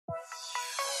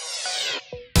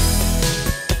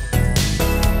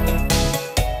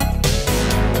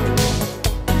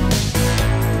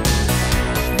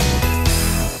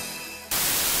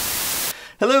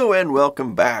Hello and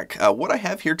welcome back. What I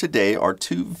have here today are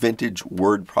two vintage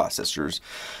word processors.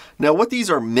 Now what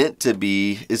these are meant to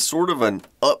be is sort of an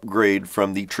upgrade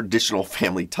from the traditional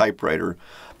family typewriter.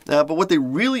 But what they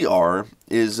really are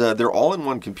is they're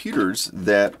all-in-one computers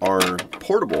that are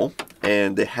portable,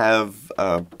 and they have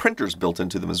printers built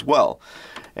into them as well.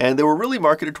 And they were really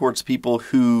marketed towards people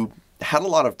who had a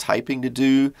lot of typing to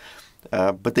do,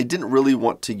 but they didn't really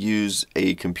want to use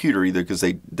a computer either because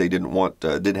they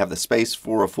didn't have the space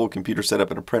for a full computer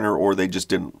setup and a printer, or they just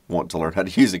didn't want to learn how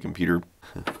to use a computer.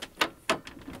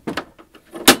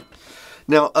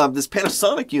 Now, this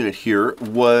Panasonic unit here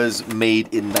was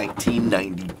made in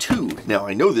 1992. Now,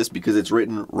 I know this because it's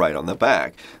written right on the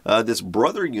back. This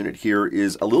brother unit here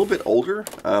is a little bit older.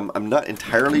 I'm not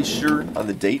entirely sure on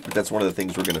the date, but that's one of the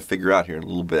things we're going to figure out here in a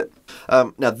little bit.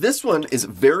 Now, this one is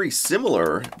very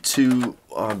similar to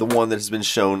the one that has been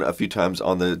shown a few times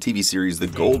on the TV series The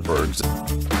Goldbergs.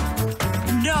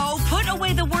 No, put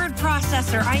away the word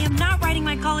processor. I am not writing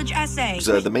my college essay.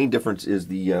 The main difference is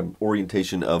the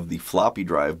orientation of the floppy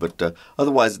drive, but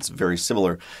otherwise it's very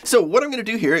similar. So what I'm going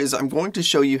to do here is I'm going to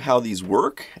show you how these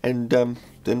work, and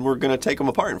then we're going to take them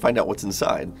apart and find out what's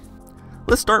inside.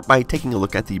 Let's start by taking a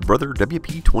look at the Brother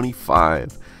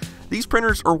WP25. These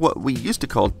printers are what we used to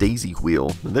call daisy wheel.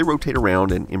 They rotate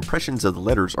around and impressions of the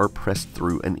letters are pressed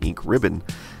through an ink ribbon.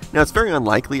 Now, it's very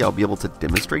unlikely I'll be able to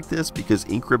demonstrate this because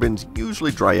ink ribbons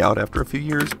usually dry out after a few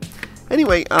years.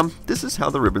 Anyway, this is how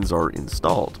the ribbons are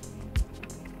installed.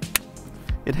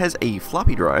 It has a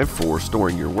floppy drive for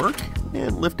storing your work,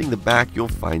 and lifting the back you'll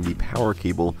find the power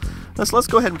cable. So let's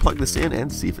go ahead and plug this in and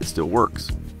see if it still works.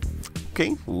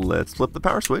 Okay, let's flip the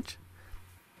power switch.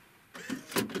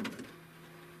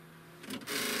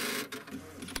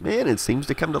 And it seems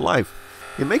to come to life.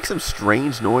 It makes some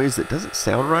strange noise that doesn't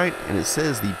sound right, and it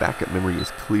says the backup memory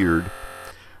is cleared.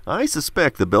 I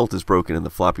suspect the belt is broken in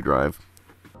the floppy drive.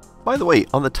 By the way,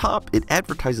 on the top it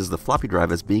advertises the floppy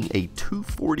drive as being a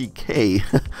 240K,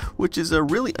 which is a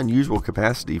really unusual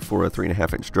capacity for a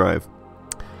 3.5-inch drive.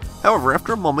 However,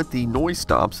 after a moment the noise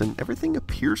stops and everything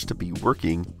appears to be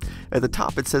working. At the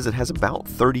top it says it has about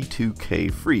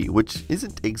 32K free, which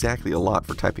isn't exactly a lot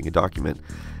for typing a document.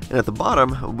 And at the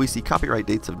bottom we see copyright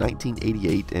dates of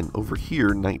 1988 and over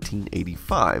here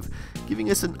 1985, giving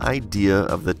us an idea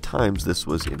of the times this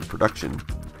was in production.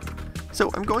 So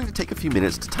I'm going to take a few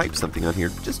minutes to type something on here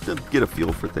just to get a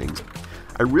feel for things.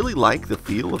 I really like the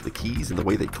feel of the keys and the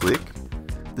way they click.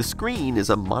 The screen is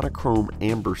a monochrome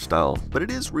amber style, but it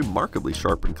is remarkably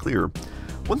sharp and clear.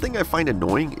 One thing I find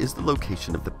annoying is the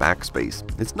location of the backspace.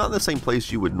 It's not in the same place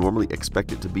you would normally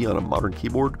expect it to be on a modern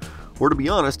keyboard, or to be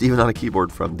honest, even on a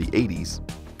keyboard from the 80s.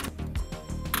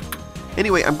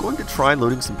 Anyway, I'm going to try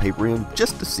loading some paper in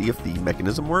just to see if the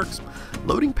mechanism works.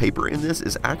 Loading paper in this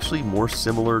is actually more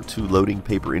similar to loading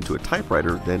paper into a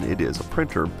typewriter than it is a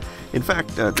printer. In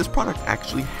fact, this product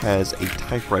actually has a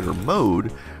typewriter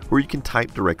mode where you can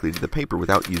type directly to the paper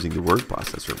without using the word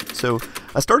processor. So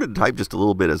I started to type just a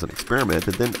little bit as an experiment,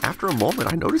 and then after a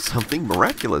moment I noticed something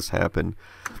miraculous happen.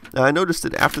 I noticed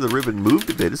that after the ribbon moved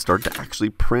a bit, it started to actually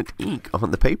print ink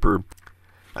on the paper.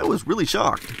 I was really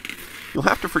shocked. You'll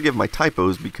have to forgive my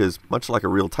typos because, much like a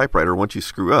real typewriter, once you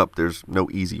screw up, there's no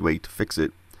easy way to fix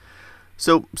it.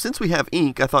 So, since we have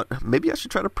ink, I thought maybe I should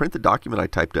try to print the document I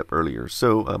typed up earlier.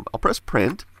 So, I'll press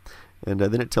print, and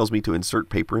then it tells me to insert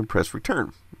paper and press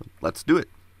return. Let's do it.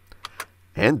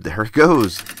 And there it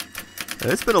goes.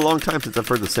 It's been a long time since I've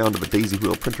heard the sound of a daisy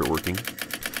wheel printer working.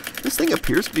 This thing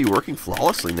appears to be working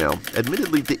flawlessly now.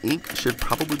 Admittedly, the ink should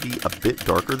probably be a bit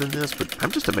darker than this, but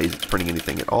I'm just amazed it's printing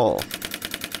anything at all.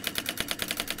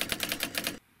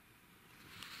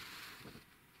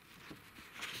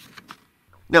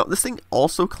 Now, this thing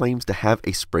also claims to have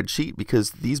a spreadsheet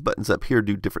because these buttons up here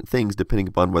do different things depending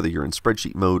upon whether you're in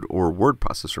spreadsheet mode or word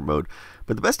processor mode.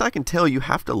 But the best I can tell, you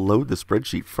have to load the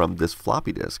spreadsheet from this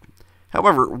floppy disk.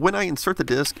 However, when I insert the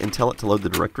disk and tell it to load the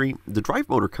directory, the drive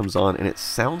motor comes on and it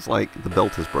sounds like the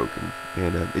belt is broken,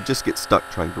 and it just gets stuck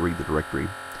trying to read the directory.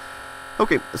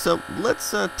 Okay, so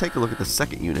let's take a look at the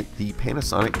second unit, the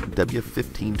Panasonic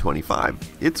W1525.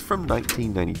 It's from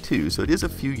 1992, so it is a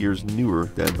few years newer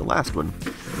than the last one.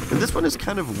 And this one is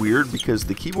kind of weird because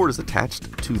the keyboard is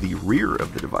attached to the rear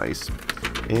of the device,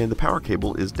 and the power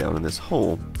cable is down in this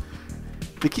hole.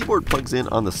 The keyboard plugs in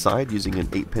on the side using an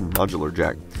 8-pin modular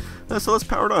jack. So let's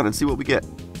power it on and see what we get.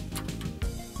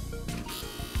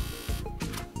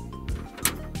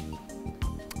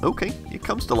 Okay, it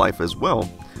comes to life as well.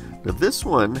 Now this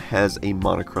one has a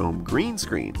monochrome green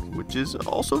screen, which is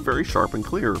also very sharp and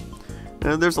clear.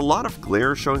 Now, there's a lot of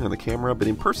glare showing on the camera, but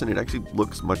in person it actually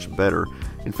looks much better.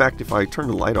 In fact, if I turn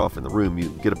the light off in the room, you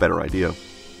get a better idea.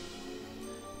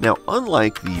 Now,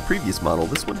 unlike the previous model,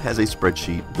 this one has a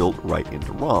spreadsheet built right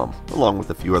into ROM, along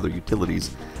with a few other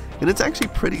utilities. And it's actually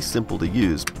pretty simple to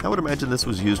use. I would imagine this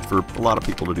was used for a lot of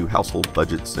people to do household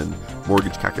budgets and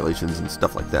mortgage calculations and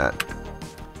stuff like that.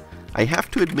 I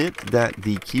have to admit that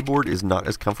the keyboard is not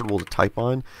as comfortable to type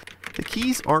on. The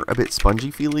keys are a bit spongy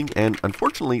feeling, and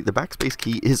unfortunately the backspace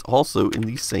key is also in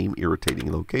the same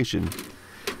irritating location.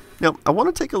 Now, I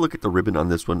want to take a look at the ribbon on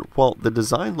this one. While the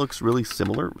design looks really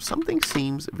similar, something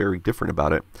seems very different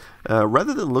about it.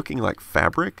 Rather than looking like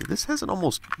fabric, this has an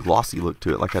almost glossy look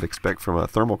to it, like I'd expect from a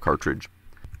thermal cartridge.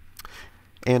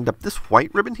 And this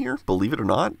white ribbon here, believe it or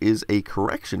not, is a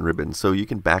correction ribbon, so you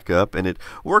can back up and it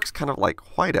works kind of like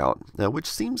whiteout, which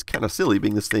seems kind of silly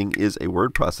being this thing is a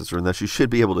word processor and thus you should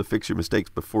be able to fix your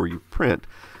mistakes before you print.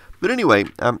 But anyway,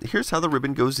 here's how the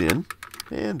ribbon goes in,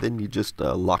 and then you just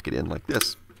lock it in like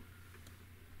this.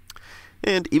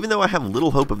 And even though I have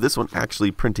little hope of this one actually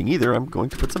printing either, I'm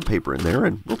going to put some paper in there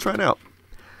and we'll try it out.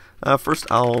 First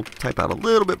I'll type out a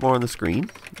little bit more on the screen,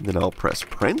 then I'll press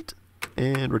print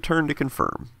and return to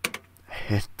confirm.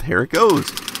 And there it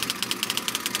goes.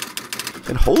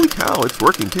 And holy cow, it's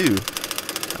working too.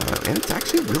 And it's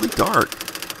actually really dark.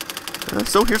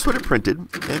 So here's what it printed,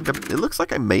 and it looks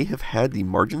like I may have had the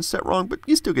margin set wrong, but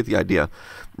you still get the idea.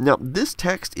 Now, this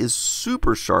text is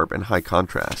super sharp and high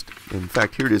contrast. In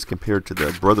fact, here it is compared to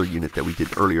the brother unit that we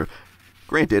did earlier.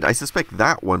 Granted, I suspect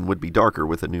that one would be darker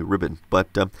with a new ribbon, but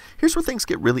here's where things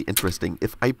get really interesting.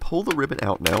 If I pull the ribbon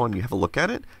out now and you have a look at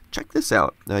it, check this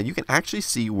out. You can actually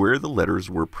see where the letters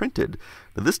were printed.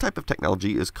 Now, this type of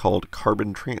technology is called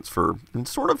carbon transfer, and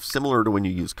it's sort of similar to when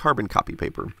you use carbon copy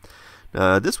paper.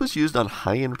 This was used on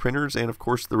high-end printers, and of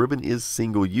course the ribbon is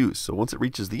single use, so once it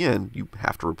reaches the end, you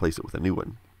have to replace it with a new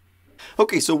one.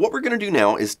 Okay, so what we're going to do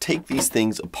now is take these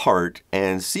things apart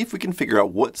and see if we can figure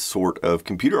out what sort of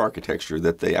computer architecture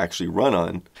that they actually run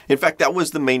on. In fact, that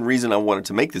was the main reason I wanted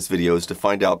to make this video, is to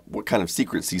find out what kind of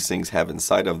secrets these things have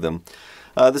inside of them.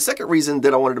 The second reason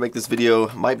that I wanted to make this video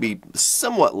might be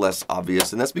somewhat less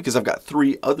obvious, and that's because I've got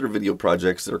 3 other video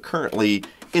projects that are currently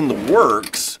in the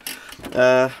works.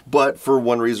 But for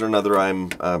one reason or another,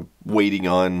 I'm waiting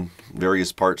on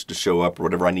various parts to show up or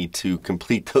whatever I need to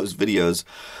complete those videos.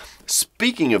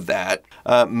 Speaking of that,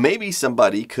 maybe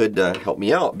somebody could help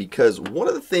me out, because one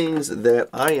of the things that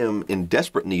I am in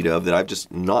desperate need of that I've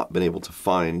just not been able to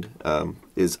find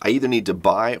is I either need to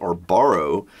buy or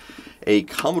borrow a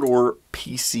Commodore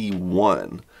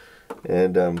PC-1.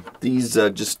 And these I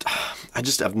just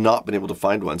have not been able to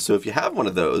find one. So if you have one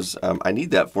of those, I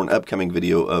need that for an upcoming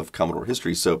video of Commodore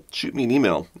history. So shoot me an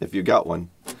email if you got one.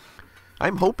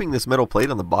 I'm hoping this metal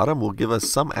plate on the bottom will give us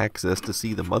some access to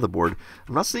see the motherboard.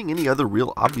 I'm not seeing any other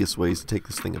real obvious ways to take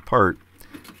this thing apart.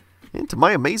 And to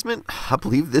my amazement, I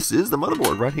believe this is the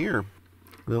motherboard right here.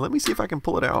 Now, let me see if I can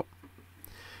pull it out.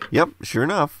 Yep, sure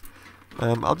enough.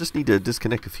 I'll just need to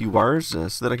disconnect a few wires so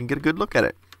that I can get a good look at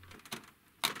it.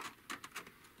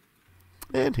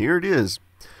 And here it is.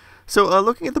 So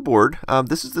looking at the board,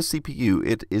 this is the CPU.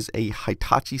 It is a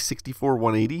Hitachi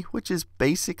 64180, which is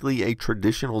basically a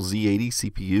traditional Z80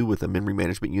 CPU with a memory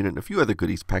management unit and a few other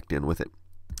goodies packed in with it.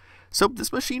 So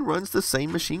this machine runs the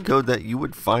same machine code that you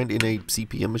would find in a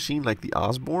CP/M machine like the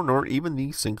Osborne or even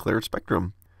the Sinclair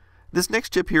Spectrum. This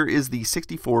next chip here is the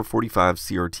 6445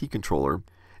 CRT controller.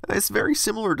 It's very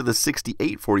similar to the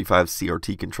 6845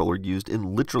 CRT controller used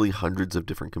in literally hundreds of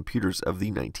different computers of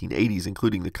the 1980s,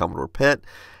 including the Commodore PET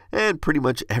and pretty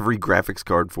much every graphics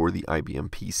card for the IBM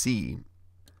PC.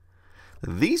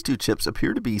 These two chips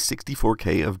appear to be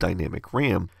 64K of dynamic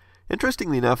RAM.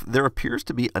 Interestingly enough, there appears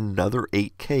to be another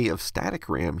 8K of static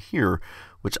RAM here,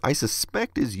 which I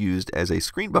suspect is used as a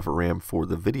screen buffer RAM for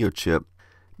the video chip.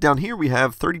 Down here we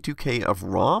have 32K of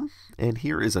ROM, and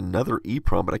here is another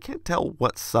EEPROM, but I can't tell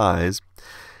what size.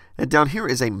 And down here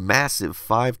is a massive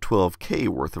 512K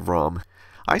worth of ROM.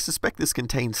 I suspect this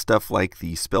contains stuff like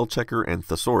the spell checker and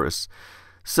thesaurus.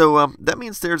 So that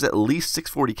means there's at least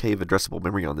 640K of addressable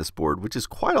memory on this board, which is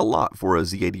quite a lot for a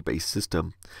Z80 based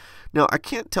system. Now, I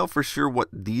can't tell for sure what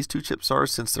these two chips are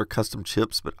since they're custom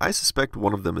chips, but I suspect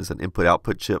one of them is an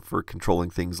input-output chip for controlling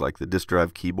things like the disk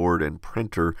drive, keyboard, and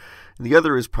printer, and the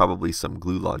other is probably some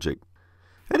glue logic.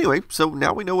 Anyway, so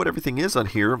now we know what everything is on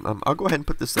here. I'll go ahead and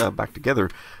put this back together.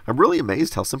 I'm really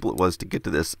amazed how simple it was to get to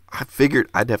this. I figured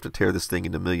I'd have to tear this thing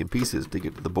into a million pieces to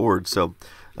get to the board, so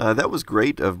that was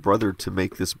great of Brother to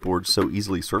make this board so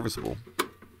easily serviceable.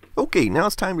 Okay, now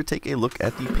it's time to take a look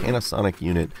at the Panasonic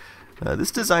unit.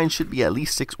 This design should be at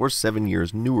least 6 or 7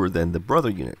 years newer than the Brother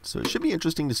unit, so it should be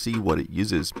interesting to see what it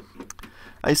uses.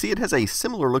 I see it has a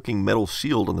similar looking metal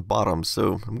shield on the bottom,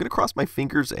 so I'm going to cross my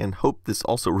fingers and hope this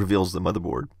also reveals the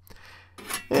motherboard.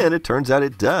 And it turns out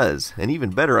it does. And even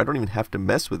better, I don't even have to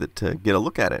mess with it to get a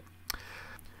look at it.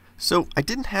 So I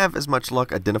didn't have as much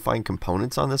luck identifying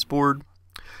components on this board.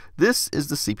 This is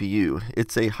the CPU.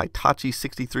 It's a Hitachi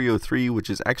 6303, which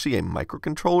is actually a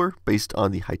microcontroller based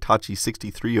on the Hitachi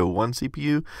 6301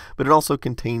 CPU, but it also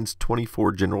contains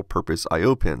 24 general purpose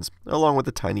I/O pins, along with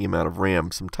a tiny amount of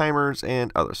RAM, some timers,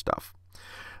 and other stuff.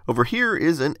 Over here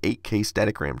is an 8K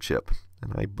static RAM chip,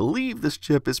 and I believe this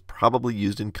chip is probably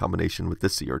used in combination with the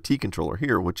CRT controller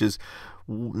here, which is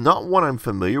not one I'm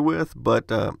familiar with, but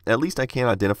at least I can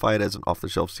identify it as an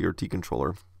off-the-shelf CRT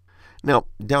controller. Now,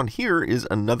 down here is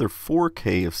another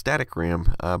 4K of static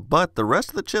RAM, but the rest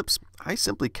of the chips I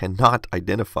simply cannot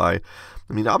identify.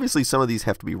 I mean, obviously some of these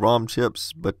have to be ROM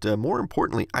chips, but more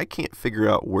importantly, I can't figure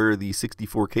out where the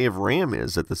 64K of RAM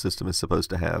is that the system is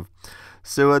supposed to have.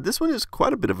 So this one is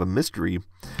quite a bit of a mystery.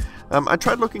 I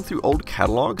tried looking through old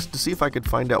catalogs to see if I could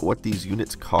find out what these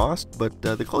units cost, but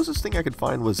the closest thing I could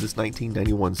find was this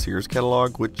 1991 Sears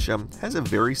catalog, which has a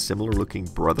very similar looking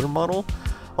Brother model,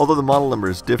 although the model number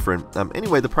is different.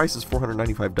 Anyway, the price is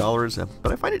 $495,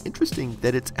 but I find it interesting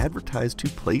that it's advertised to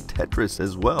play Tetris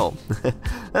as well.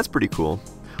 That's pretty cool.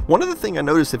 One other thing I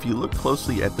noticed, if you look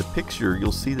closely at the picture,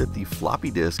 you'll see that the floppy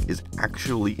disk is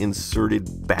actually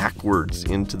inserted backwards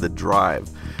into the drive,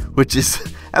 which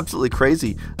is absolutely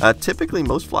crazy. Typically,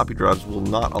 most floppy drives will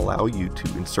not allow you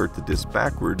to insert the disk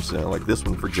backwards. Like this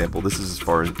one, for example, this is as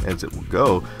far as it will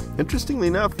go. Interestingly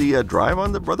enough, the drive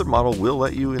on the Brother model will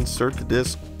let you insert the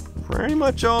disk pretty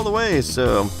much all the way,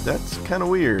 so that's kind of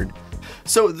weird.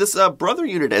 So this Brother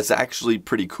unit is actually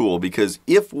pretty cool, because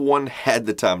if one had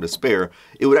the time to spare,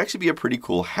 it would actually be a pretty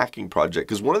cool hacking project.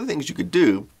 Because one of the things you could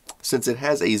do, since it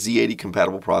has a Z80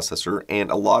 compatible processor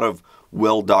and a lot of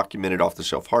well-documented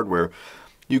off-the-shelf hardware,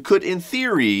 you could, in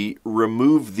theory,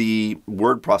 remove the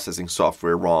word processing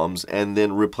software ROMs and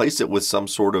then replace it with some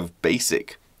sort of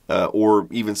basic or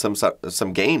even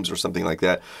some games or something like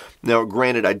that. Now,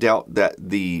 granted, I doubt that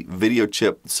the video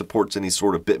chip supports any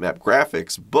sort of bitmap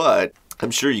graphics, but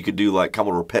I'm sure you could do like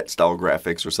Commodore PET style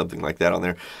graphics or something like that on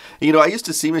there. You know, I used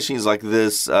to see machines like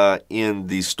this in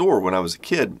the store when I was a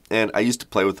kid, and I used to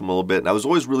play with them a little bit, and I was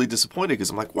always really disappointed because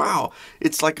I'm like, wow,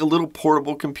 it's like a little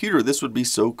portable computer. This would be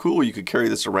so cool. You could carry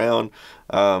this around.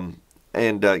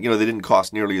 And you know, they didn't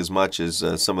cost nearly as much as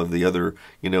some of the other,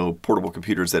 you know, portable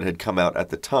computers that had come out at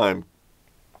the time.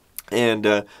 And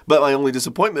but my only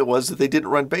disappointment was that they didn't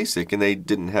run BASIC, and they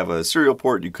didn't have a serial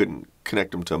port. You couldn't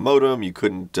connect them to a modem. You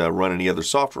couldn't run any other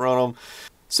software on them.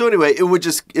 So anyway,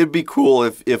 it'd be cool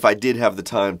if I did have the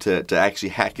time to actually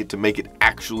hack it to make it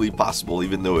actually possible,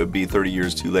 even though it'd be 30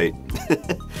 years too late.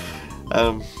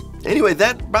 Anyway,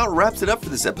 that about wraps it up for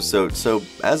this episode. So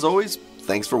as always,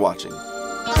 thanks for watching.